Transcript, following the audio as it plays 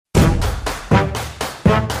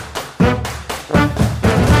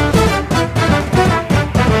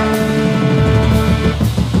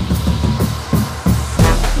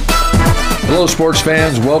Hello, sports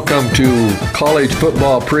fans. Welcome to College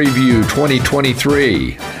Football Preview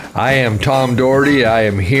 2023. I am Tom Doherty. I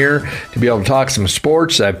am here to be able to talk some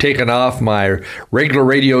sports. I've taken off my regular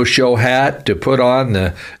radio show hat to put on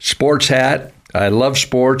the sports hat. I love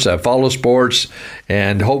sports. I follow sports,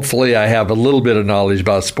 and hopefully I have a little bit of knowledge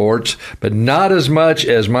about sports, but not as much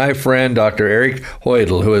as my friend, Dr. Eric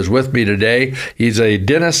Hoidel, who is with me today. He's a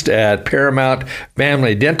dentist at Paramount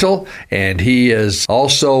Family Dental, and he is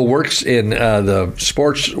also works in the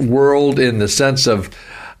sports world in the sense of,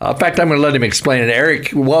 in fact, I'm going to let him explain it.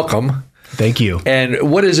 Eric, welcome. Thank you. And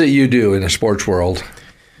what is it you do in the sports world?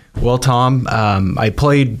 Well, Tom, I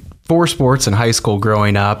played 4 sports in high school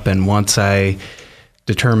growing up, and once I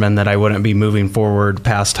determined that I wouldn't be moving forward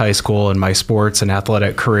past high school in my sports and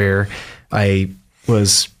athletic career, I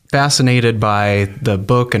was fascinated by the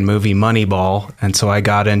book and movie Moneyball, and so I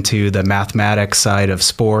got into the mathematics side of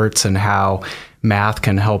sports and how math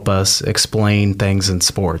can help us explain things in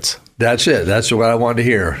sports. That's it. That's what I wanted to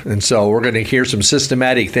hear. And so we're going to hear some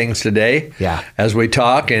systematic things today as we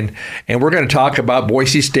talk. And we're going to talk about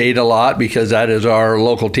Boise State a lot because that is our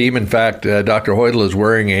local team. In fact, Dr. Hoidel is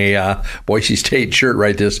wearing a Boise State shirt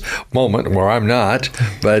right this moment, where I'm not.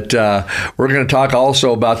 But we're going to talk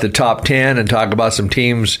also about the top 10 and talk about some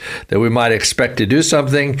teams that we might expect to do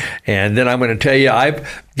something. And then I'm going to tell you, I'm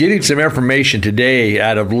getting some information today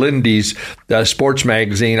out of Lindy's sports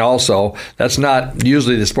magazine also. That's not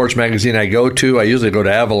usually the sports magazine I go to. I usually go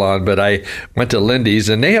to Avalon, but I went to Lindy's,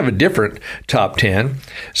 and they have a different top 10.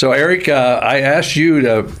 So, Eric, I asked you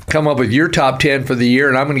to come up with your top 10 for the year,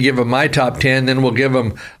 and I'm going to give them my top 10. Then we'll give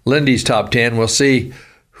them Lindy's top 10. We'll see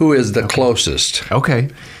who is the closest. Okay,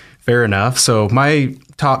 fair enough. So my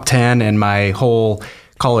top 10 and my whole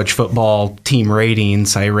college football team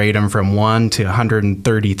ratings, I rate them from 1 to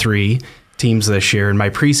 133 teams this year. And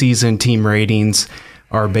my preseason team ratings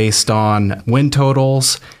are based on win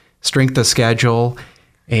totals, strength of schedule,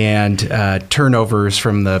 and turnovers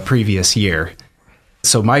from the previous year.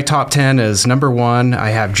 So my top 10 is number 1, I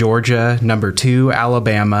have Georgia, number 2,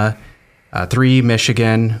 Alabama, 3,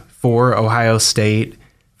 Michigan, 4, Ohio State,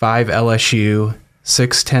 5, LSU,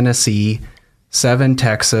 6, Tennessee, 7,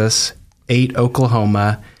 Texas, 8,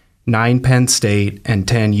 Oklahoma, 9, Penn State, and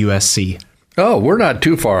 10, USC. Oh, we're not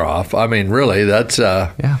too far off. I mean, really, that's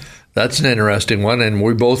an interesting one, and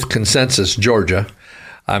we both consensus Georgia.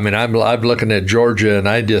 I mean, I'm looking at Georgia, and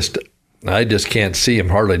I just can't see him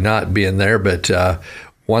hardly not being there. But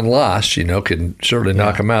one loss, can certainly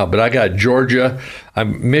knock him out. But I got Georgia,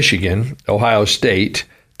 Michigan, Ohio State,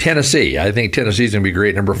 Tennessee. I think Tennessee's going to be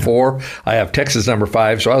great. Number 4, I have Texas number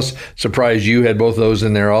 5. So I was surprised you had both those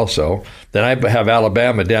in there also. Then I have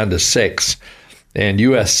Alabama down to 6, and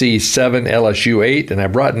USC 7, LSU 8, and I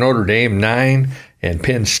brought Notre Dame 9 and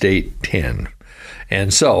Penn State 10.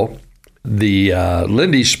 And so the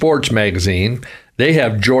Lindy Sports Magazine, they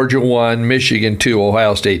have Georgia 1, Michigan 2,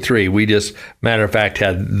 Ohio State 3. We just, matter of fact,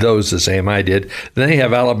 had those the same I did. Then they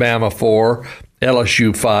have Alabama 4,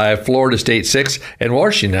 LSU 5, Florida State 6, and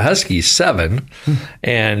Washington Huskies 7,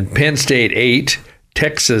 and Penn State 8,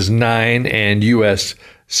 Texas 9, and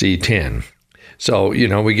USC 10. So,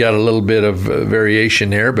 we got a little bit of variation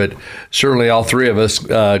there, but certainly all three of us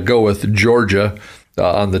go with Georgia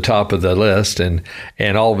on the top of the list, and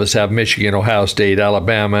all of us have Michigan, Ohio State,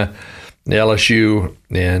 Alabama, LSU,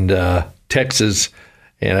 and Texas,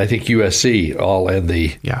 and I think USC all in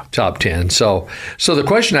the top 10. So the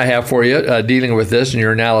question I have for you, dealing with this and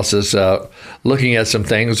your analysis, looking at some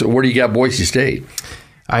things, where do you got Boise State?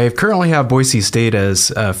 I currently have Boise State as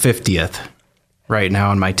 50th right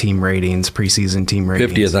now in my team ratings, preseason team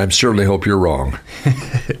ratings. 50th. I certainly hope you're wrong.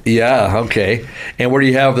 Yeah, okay. And where do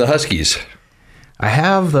you have the Huskies? I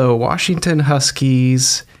have the Washington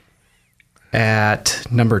Huskies at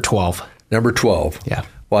number 12. Number 12. Yeah.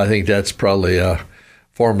 Well, I think that's probably a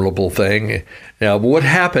formidable thing. Now, what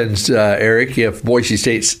happens, Eric, if Boise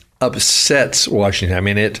State upsets Washington? I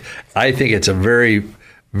mean, I think it's a very,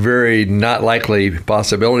 very not likely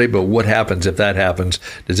possibility, but what happens if that happens?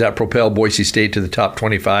 Does that propel Boise State to the top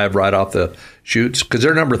 25 right off the chutes? Because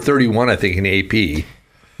they're number 31, I think, in the AP.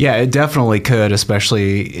 Yeah, it definitely could,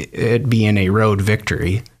 especially it being a road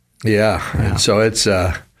victory. Yeah. And so it's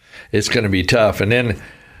going to be tough. And then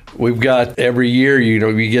we've got every year,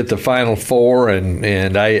 you get the Final Four,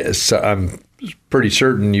 and I'm pretty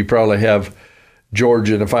certain you probably have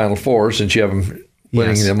Georgia in the Final Four since you have them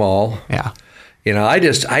winning them all. Yeah. I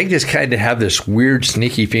just kind of have this weird,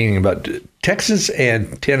 sneaky feeling about Texas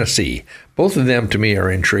and Tennessee. Both of them, to me, are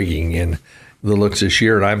intriguing in the looks this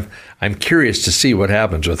year, and I'm curious to see what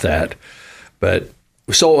happens with that. But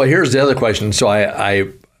so here's the other question. So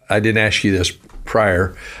I didn't ask you this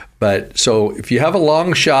prior, But so if you have a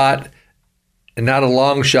long shot, and not a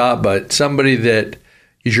long shot, but somebody that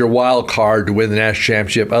is your wild card to win the national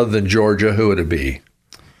championship other than Georgia, who would it be?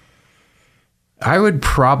 I would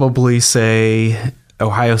probably say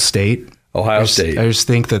Ohio State. Ohio State. I just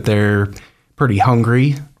think that they're pretty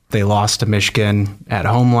hungry. They lost to Michigan at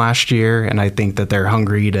home last year, and I think that they're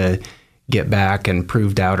hungry to get back and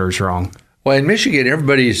prove doubters wrong. Well, in Michigan,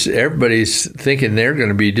 everybody's thinking they're going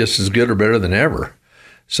to be just as good or better than ever.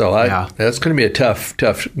 So that's going to be a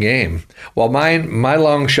tough game. Well, my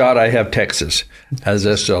long shot, I have Texas as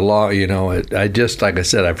just a long. I just, like I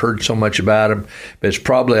said, I've heard so much about them, but it's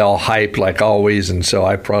probably all hype like always, and so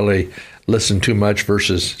I probably listen too much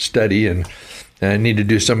versus study, and I need to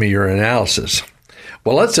do some of your analysis.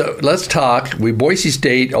 Well, let's talk. Boise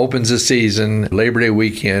State opens the season Labor Day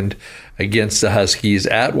weekend against the Huskies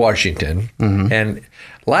at Washington, and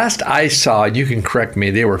last I saw, you can correct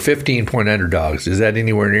me, they were 15-point underdogs. Is that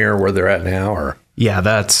anywhere near where they're at now? Or yeah,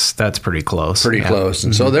 that's pretty close. Pretty close,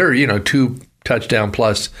 and so they're 2 touchdown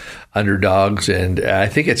plus underdogs, and I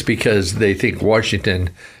think it's because they think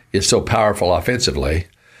Washington is so powerful offensively.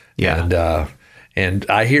 Yeah, and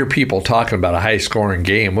I hear people talking about a high scoring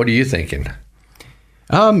game. What are you thinking?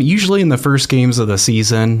 Usually in the first games of the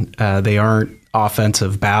season, they aren't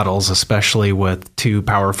offensive battles, especially with 2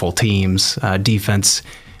 powerful teams. Defense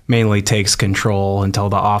mainly takes control until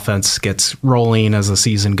the offense gets rolling as the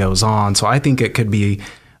season goes on. So I think it could be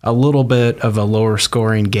a little bit of a lower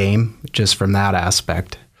scoring game just from that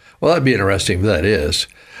aspect. Well, that'd be interesting. That is.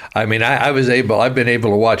 I mean, I've been able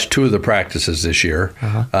to watch 2 of the practices this year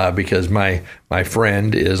because my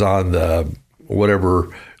friend is on the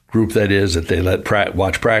whatever group that is that they let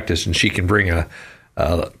watch practice, and she can bring a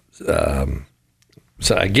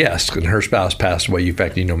guest, and her spouse passed away. In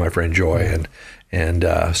fact, my friend Joy, and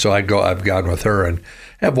so I've gone with her and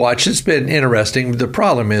have watched. It's been interesting. The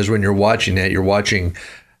problem is when you're watching that, you're watching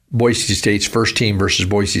Boise State's first team versus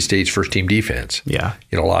Boise State's first team defense. Yeah,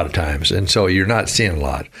 a lot of times, and so you're not seeing a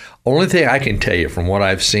lot. Only thing I can tell you from what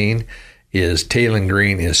I've seen is Taylon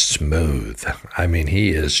Green is smooth. I mean, he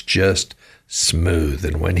is just smooth,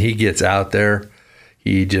 and when he gets out there,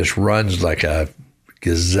 he just runs like a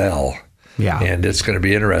gazelle. Yeah, and it's going to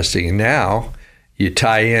be interesting. And now you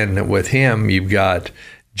tie in with him, you've got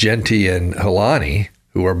Genty and Helani,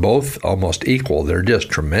 who are both almost equal. They're just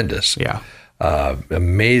tremendous. Yeah,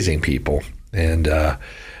 amazing people. And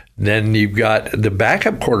then you've got the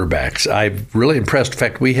backup quarterbacks. I'm really impressed. In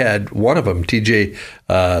fact, we had one of them, C.J.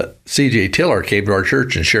 Tiller, came to our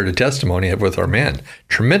church and shared a testimony with our men.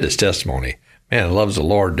 Tremendous testimony. Man, loves the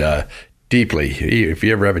Lord deeply. If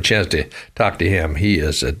you ever have a chance to talk to him, he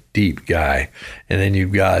is a deep guy. And then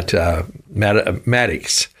you've got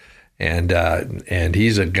Maddox, and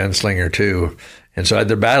he's a gunslinger too. And so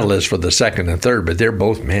their battle is for the second and third, but they're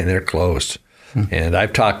both, they're close. And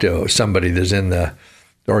I've talked to somebody that's in the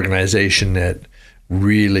organization that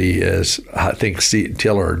really is, I think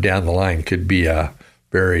Tiller down the line could be a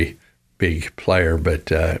very big player, but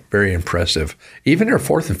very impressive. Even their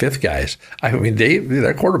 4th and 5th guys, I mean,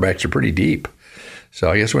 their quarterbacks are pretty deep.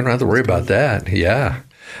 So I guess we don't have to worry about that. Yeah.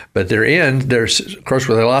 But there's, of course,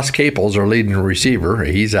 where they lost Caples, our leading receiver,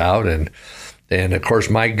 he's out. And of course,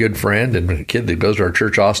 my good friend and a kid that goes to our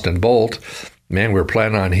church, Austin Bolt, we're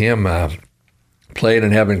planning on him playing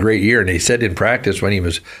and having a great year. And he said in practice when he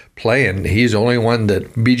was playing, he's the only one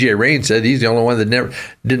that B.J. Rain said he's the only one that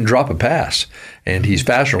didn't drop a pass. And he's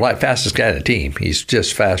fastest guy on the team. He's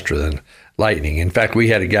just faster than lightning. In fact, we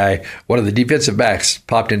had a guy, one of the defensive backs,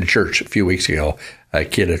 popped into church a few weeks ago, a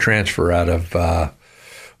transfer out of,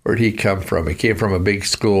 where'd he come from? He came from a big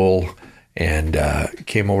school and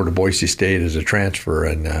came over to Boise State as a transfer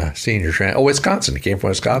and senior transfer. Wisconsin. He came from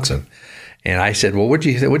Wisconsin. And I said, well, what do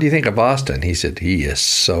you think of Austin? He said, he is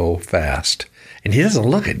so fast. And he doesn't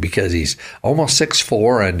look it because he's almost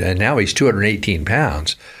 6'4", and now he's 218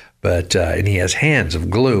 pounds. But and he has hands of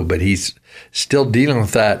glue, but he's still dealing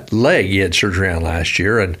with that leg he had surgery on last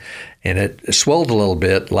year, and it swelled a little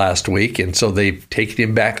bit last week, and so they've taken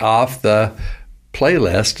him back off the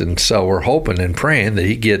playlist, and so we're hoping and praying that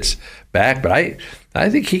he gets back. But I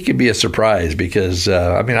think he could be a surprise because,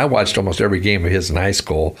 I watched almost every game of his in high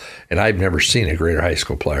school, and I've never seen a greater high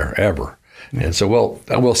school player ever. And so,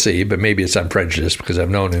 we'll see, but maybe it's unprejudiced because I've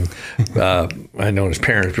known him. I've known his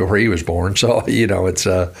parents before he was born. So, it's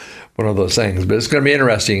one of those things. But it's going to be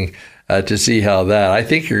interesting to see how that. I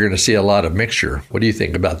think you're going to see a lot of mixture. What do you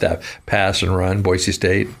think about that pass and run, Boise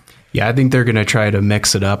State? Yeah, I think they're going to try to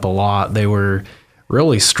mix it up a lot. They were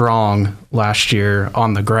really strong last year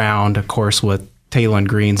on the ground, of course, with Talon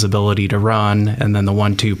Green's ability to run, and then the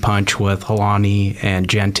 1-2 punch with Helani and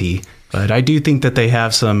Genty. But I do think that they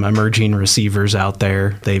have some emerging receivers out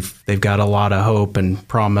there. They've got a lot of hope and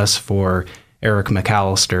promise for Eric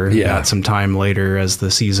McAllister. Yeah. Got some time later as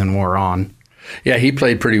the season wore on. Yeah, he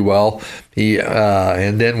played pretty well.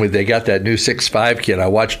 And then when they got that new 6'5" kid, I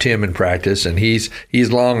watched him in practice, and he's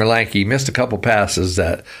long and lanky. He missed a couple passes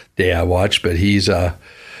that day I watched, but he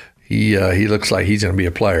looks like he's going to be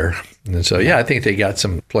a player. And so, I think they got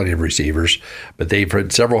plenty of receivers, but they've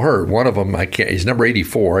had several hurt. One of them, he's number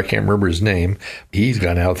 84. I can't remember his name. He's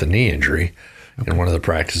gone out with a knee injury in one of the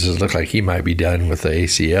practices. Looked like he might be done with the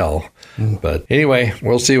ACL. But anyway,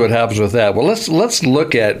 we'll see what happens with that. Well, let's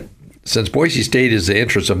look at, since Boise State is the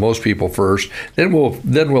interest of most people first, then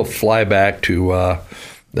we'll fly back to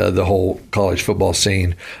the whole college football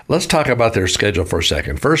scene. Let's talk about their schedule for a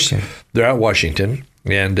second. First, they're at Washington,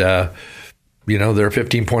 and they're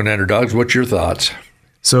 15-point underdogs. What's your thoughts?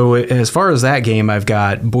 So as far as that game, I've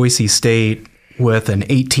got Boise State with an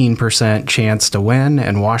 18% chance to win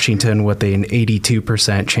and Washington with an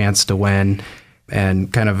 82% chance to win,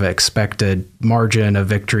 and kind of expected margin of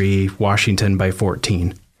victory, Washington by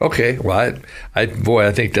 14. Okay, well, I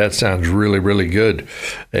think that sounds really, really good.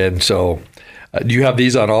 And so, do you have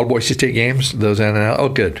these on all Boise State games? Those Oh,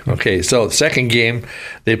 good. Okay, so second game,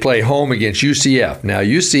 they play home against UCF. Now,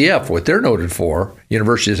 UCF, what they're noted for,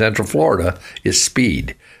 University of Central Florida, is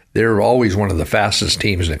speed. They're always one of the fastest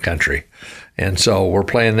teams in the country, and so we're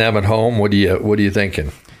playing them at home. What are you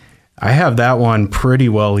thinking? I have that one pretty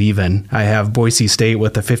well even. I have Boise State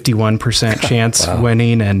with a 51% chance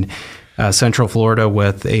winning, and Central Florida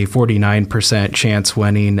with a 49% chance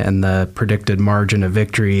winning, and the predicted margin of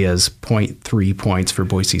victory is 0.3 points for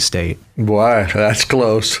Boise State. Boy, that's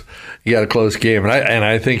close. You got a close game, and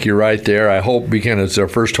I think you're right there. I hope, because it's our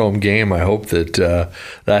first home game, I hope that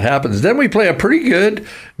that happens. Then we play a pretty good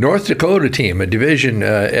North Dakota team, a Division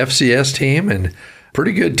FCS team, and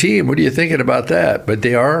pretty good team. What are you thinking about that? But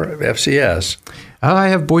they are FCS. I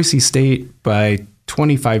have Boise State by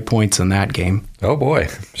 25 points in that game. Oh boy!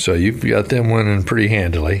 So you've got them winning pretty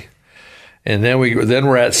handily, and then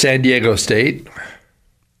we're at San Diego State.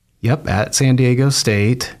 Yep, at San Diego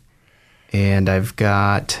State, and I've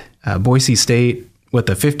got Boise State with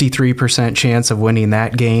a 53% chance of winning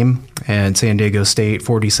that game, and San Diego State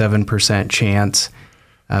 47% chance.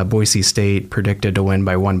 Boise State predicted to win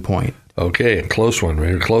by 1 point. Okay, a close one.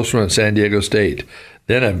 A close one at San Diego State.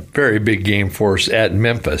 Then a very big game for us at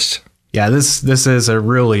Memphis. Yeah, this is a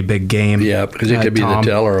really big game. Yeah, because it could be the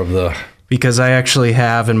teller of the... Because I actually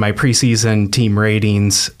have in my preseason team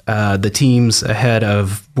ratings, the teams ahead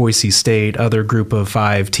of Boise State, other group of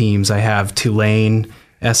 5 teams, I have Tulane,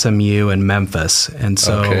 SMU, and Memphis. And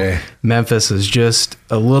so Memphis is just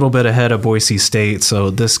a little bit ahead of Boise State, so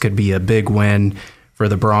this could be a big win for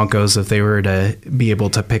the Broncos if they were to be able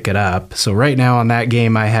to pick it up. So right now on that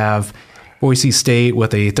game, I have Boise State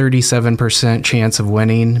with a 37% chance of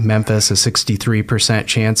winning, Memphis a 63%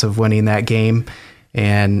 chance of winning that game,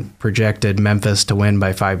 and projected Memphis to win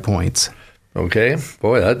by 5 points. Okay.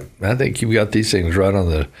 Boy, I think you've got these things right on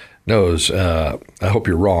the nose. I hope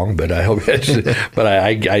you're wrong, but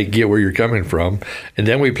I get where you're coming from. And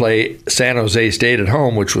then we play San Jose State at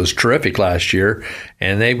home, which was terrific last year,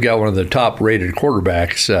 and they've got one of the top-rated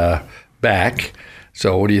quarterbacks back.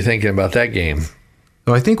 So what are you thinking about that game?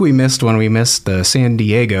 So I think we missed the San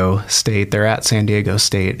Diego State. They're at San Diego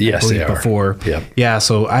State. Yes, they are. Before. Yep. Yeah,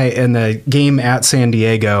 so in the game at San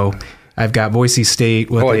Diego, I've got Boise State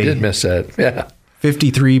with I did miss that. Yeah.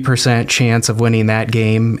 53% chance of winning that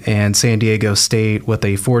game, and San Diego State with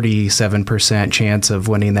a 47% chance of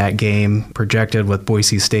winning that game, projected with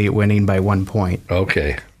Boise State winning by 1 point.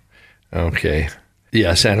 Okay.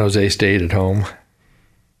 Yeah, San Jose State at home.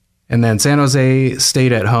 And then San Jose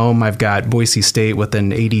State at home, I've got Boise State with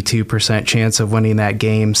an 82% chance of winning that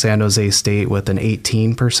game, San Jose State with an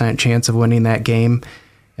 18% chance of winning that game,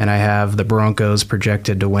 and I have the Broncos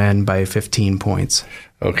projected to win by 15 points.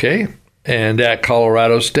 Okay. And at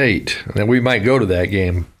Colorado State. And then we might go to that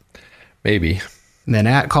game, maybe. And then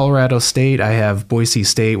at Colorado State, I have Boise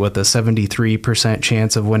State with a 73%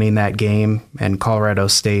 chance of winning that game, and Colorado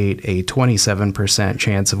State a 27%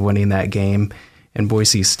 chance of winning that game, and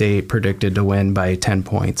Boise State predicted to win by 10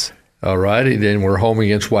 points. All righty. Then we're home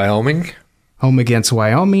against Wyoming. Home against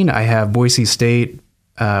Wyoming, I have Boise State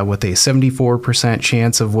with a 74%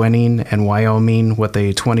 chance of winning, and Wyoming with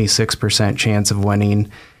a 26% chance of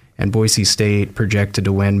winning, and Boise State projected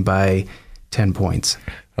to win by 10 points.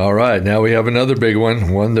 All right. Now we have another big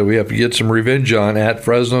one that we have to get some revenge on at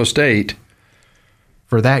Fresno State.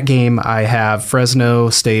 For that game, I have Fresno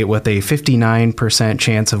State with a 59%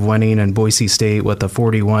 chance of winning and Boise State with a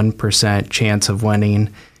 41% chance of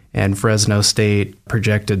winning, and Fresno State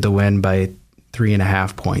projected to win by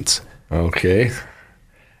 3.5 points. Okay.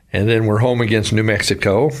 And then we're home against New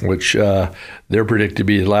Mexico, which they're predicted to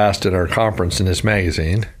be last in our conference in this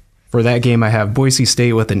magazine. For that game, I have Boise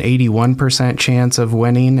State with an 81% chance of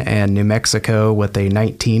winning and New Mexico with a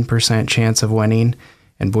 19% chance of winning.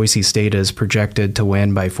 And Boise State is projected to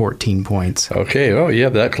win by 14 points. Okay. Oh, yeah,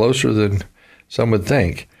 that closer than some would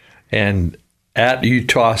think. And at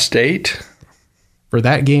Utah State? For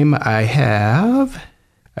that game, I have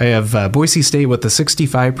Boise State with a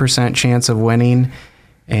 65% chance of winning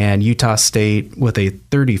and Utah State with a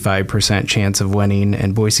 35% chance of winning,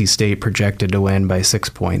 and Boise State projected to win by 6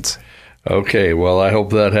 points. Okay, well, I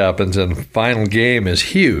hope that happens. And the final game is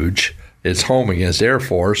huge. It's home against Air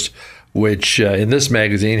Force, which in this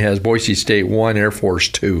magazine has Boise State 1, Air Force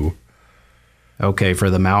 2. Okay, for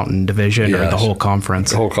the Mountain Division or the whole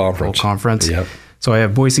conference? The whole conference. Whole conference. Yep. So I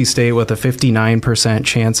have Boise State with a 59%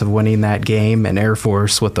 chance of winning that game and Air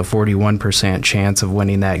Force with a 41% chance of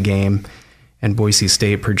winning that game, and Boise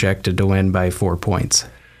State projected to win by 4 points.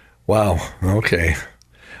 Wow. Okay.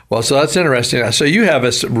 Well, so that's interesting. So you have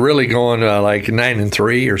us really going like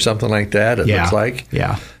 9-3 or something like that, it looks like.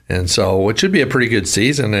 Yeah. And so it should be a pretty good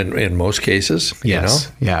season in most cases.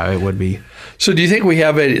 Yes. You know? Yeah, it would be. So do you think we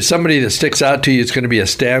have somebody that sticks out to you that's going to be a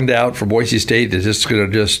standout for Boise State that's just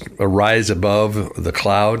going to rise above the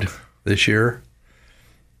cloud this year?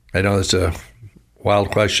 I know it's a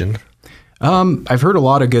wild question. I've heard a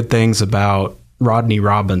lot of good things about Rodney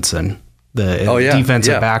Robinson, the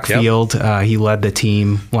defensive backfield. Yep. He led the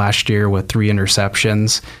team last year with 3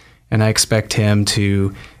 interceptions, and I expect him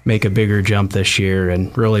to make a bigger jump this year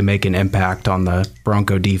and really make an impact on the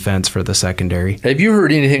Bronco defense for the secondary. Have you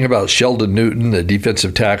heard anything about Sheldon Newton, the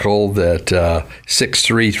defensive tackle that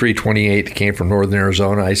 6'3", 328 came from Northern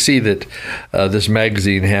Arizona? I see that this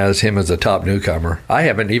magazine has him as a top newcomer. I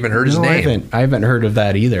haven't even heard his name. I haven't heard of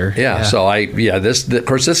that either. Yeah. So of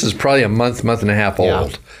course this is probably a month and a half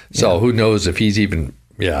old. So who knows if he's even.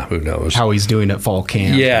 Yeah, who knows? How he's doing at fall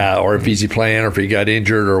camp. Yeah, or if he's playing or if he got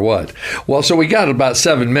injured or what. Well, so we got about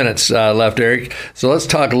 7 minutes left, Eric. So let's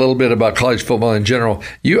talk a little bit about college football in general.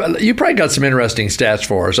 You probably got some interesting stats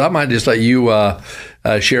for us. I might just let you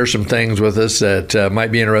share some things with us that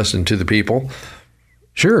might be interesting to the people.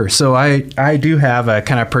 Sure. So I do have a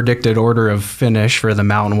kind of predicted order of finish for the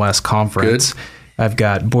Mountain West Conference. Good. I've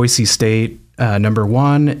got Boise State number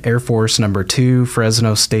 1, Air Force number 2,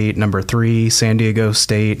 Fresno State number 3, San Diego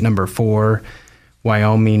State number 4,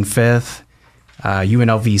 Wyoming 5th,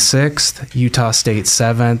 UNLV 6th, Utah State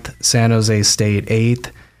 7th, San Jose State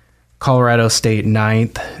 8th, Colorado State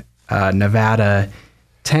 9th, Nevada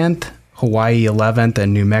 10th, Hawaii 11th,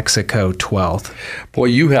 and New Mexico 12th. Boy,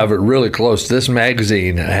 you have it really close. This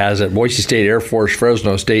magazine has it Boise State, Air Force,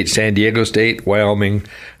 Fresno State, San Diego State, Wyoming,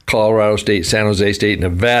 Colorado State, San Jose State,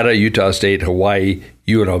 Nevada, Utah State, Hawaii,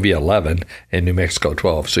 UNLV 11, and New Mexico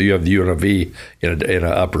 12. So you have the UNLV in an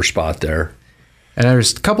upper spot there. And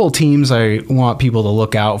there's a couple of teams I want people to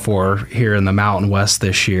look out for here in the Mountain West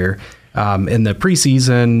this year. In the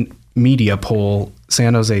preseason media poll,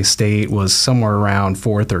 San Jose State was somewhere around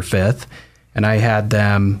 4th or 5th, and I had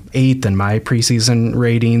them 8th in my preseason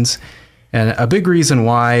ratings. And a big reason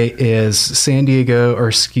why is San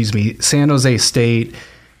Jose State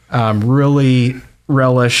really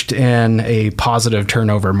relished in a positive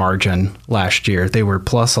turnover margin last year. They were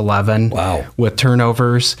plus 11 with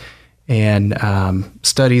turnovers, and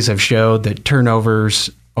studies have showed that turnovers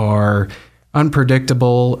are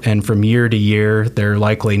unpredictable, and from year to year, they're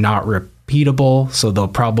likely not repeatable, so they'll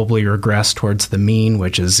probably regress towards the mean,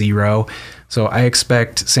 which is 0. So I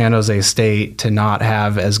expect San Jose State to not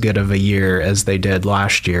have as good of a year as they did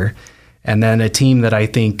last year. And then a team that I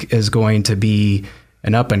think is going to be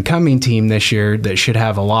an up-and-coming team this year that should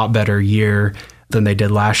have a lot better year than they did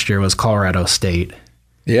last year was Colorado State.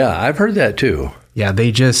 Yeah, I've heard that too. Yeah,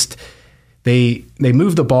 they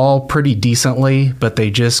moved the ball pretty decently, but they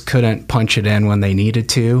just couldn't punch it in when they needed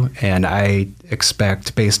to. And I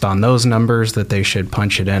expect, based on those numbers, that they should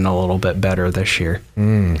punch it in a little bit better this year.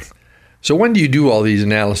 So when do you do all these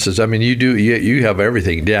analyses? I mean, you have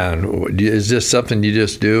everything down. Is this something you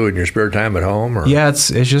just do in your spare time at home? Or? Yeah, it's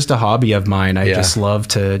just a hobby of mine. I just love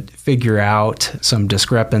to figure out some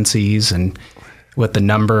discrepancies and with the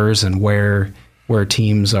numbers and where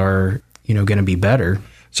teams are, going to be better.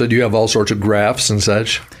 So do you have all sorts of graphs and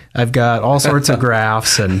such? I've got all sorts of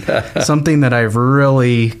graphs, and something that I've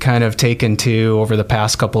really kind of taken to over the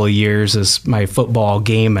past couple of years is my football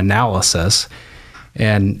game analysis.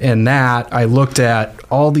 And in that, I looked at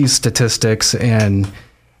all these statistics and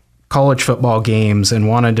college football games and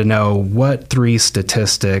wanted to know what 3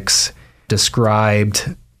 statistics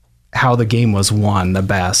described how the game was won the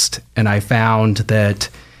best. And I found that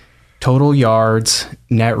total yards,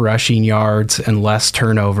 net rushing yards, and less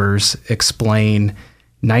turnovers explain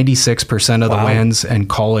 96% of the wins in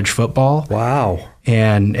college football. Wow.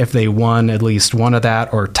 And if they won at least one of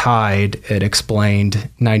that or tied, it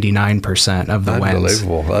explained 99% of the wins.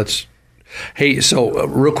 Unbelievable. Hey, so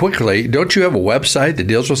real quickly, don't you have a website that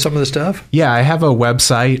deals with some of this stuff? Yeah, I have a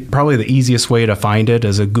website. Probably the easiest way to find it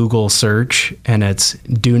is a Google search, and it's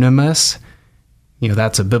Dunamis.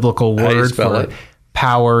 That's a biblical word for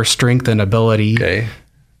power, strength, and ability. Okay.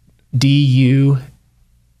 DUNAMIS.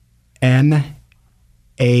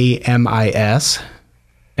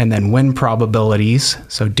 And then win probabilities.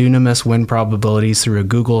 So Dunamis win probabilities through a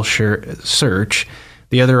Google search.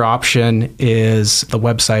 The other option is the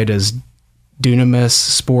website is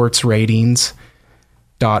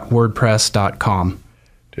dunamissportsratings.wordpress.com.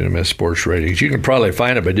 Dunamis Sports Ratings. You can probably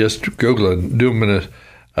find it by just Googling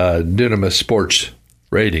Dunamis Sports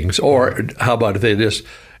Ratings. Or how about if they just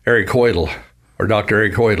Eric Hoidel or Dr.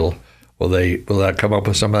 Eric Hoidel? Will that come up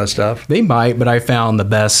with some of that stuff? They might, but I found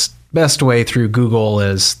the best way through Google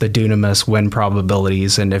is the Dunamis win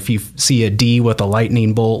probabilities. And if you see a D with a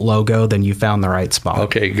lightning bolt logo, then you found the right spot.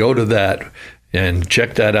 Okay, go to that and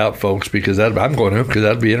check that out, folks, because I'm going to, because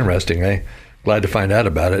that'd be interesting. Glad to find out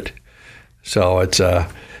about it. So it's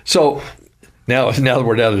so now that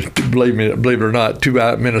we're down to, believe it or not, 2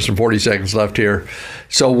 minutes and 40 seconds left here.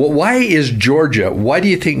 So why do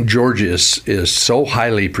you think Georgia is so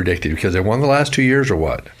highly predicted? Because they won the last 2 years or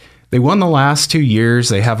what? They won the last 2 years.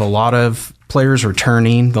 They have a lot of players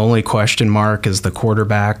returning. The only question mark is the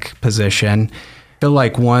quarterback position. I feel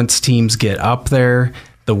like once teams get up there,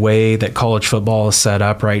 the way that college football is set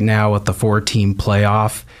up right now with the 4-team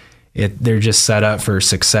playoff, they're just set up for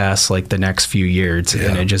success like the next few years. Yeah.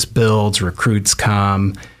 And it just builds, recruits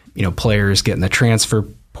come, players get in the transfer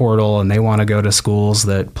portal and they want to go to schools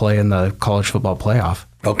that play in the college football playoff.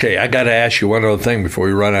 Okay, I got to ask you one other thing before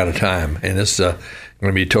we run out of time. And this is going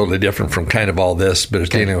to be totally different from kind of all this, but it's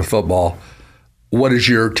dealing with football. What is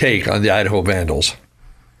your take on the Idaho Vandals?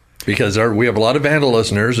 Because we have a lot of Vandal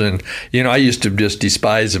listeners, and I used to just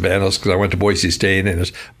despise the Vandals because I went to Boise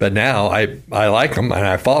State, but now I like them and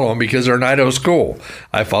I follow them because they're an Idaho school.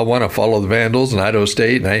 I want to follow the Vandals and Idaho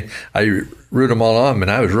State, and I root them all on,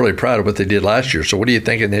 and I was really proud of what they did last year. So what are you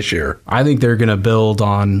thinking this year? I think they're going to build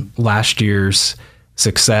on last year's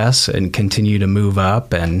success and continue to move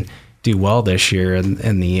up and do well this year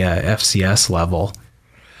in the FCS level.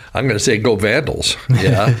 I'm going to say go Vandals.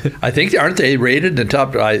 Yeah, I think aren't they rated in the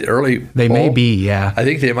top early? They may be. Yeah, I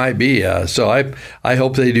think they might be. So I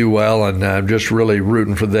hope they do well, and I'm just really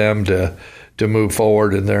rooting for them to move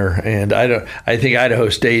forward in there. And I think Idaho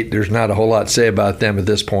State. There's not a whole lot to say about them at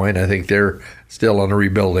this point. I think they're still on a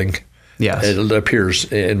rebuilding. Yes, it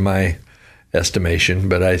appears in my estimation,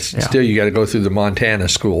 but still you got to go through the Montana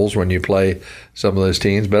schools when you play some of those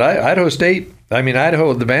teams. But Idaho State.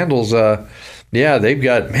 Idaho, the Vandals. Yeah, they've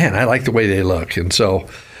got, I like the way they look. And so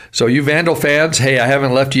you Vandal fans, hey, I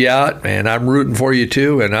haven't left you out, and I'm rooting for you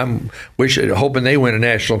too, and I'm hoping they win a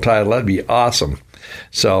national title. That'd be awesome.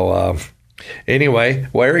 So anyway,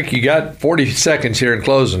 well, Eric, you got 40 seconds here in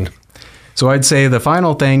closing. So I'd say the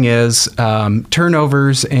final thing is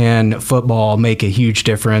turnovers in football make a huge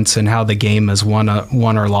difference in how the game is won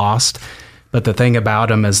or lost. But the thing about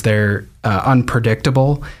them is they're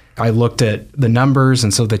unpredictable. I looked at the numbers,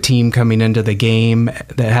 and so the team coming into the game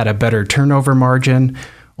that had a better turnover margin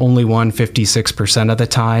only won 56% of the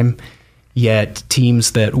time, yet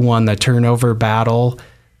teams that won the turnover battle,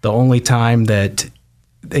 the only time that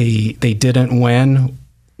they didn't win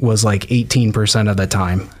was like 18% of the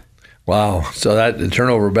time. Wow. So the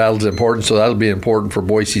turnover battle is important. So that'll be important for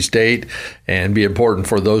Boise State and be important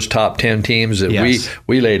for those top 10 teams that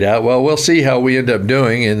we laid out. Well, we'll see how we end up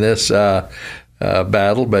doing in this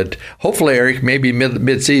battle, but hopefully, Eric, maybe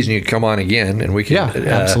mid-season you can come on again and we can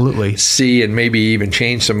absolutely see and maybe even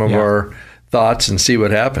change some of our thoughts and see what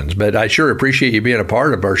happens. But I sure appreciate you being a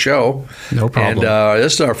part of our show. No problem. And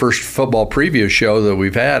this is our first football preview show that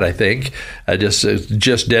we've had, I think.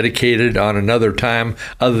 Just dedicated on another time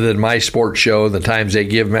other than my sports show and the times they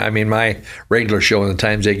give me. My regular show and the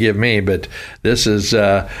times they give me. But this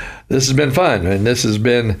has been fun, and this has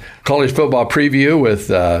been College Football Preview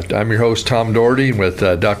with, I'm your host, Tom Doherty, with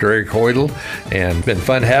Dr. Eric Hoidel, and it's been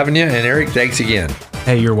fun having you. And Eric, thanks again.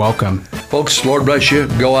 Hey, you're welcome. Folks, Lord bless you.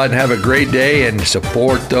 Go out and have a great day and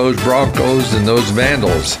support those Broncos and those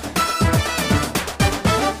Vandals.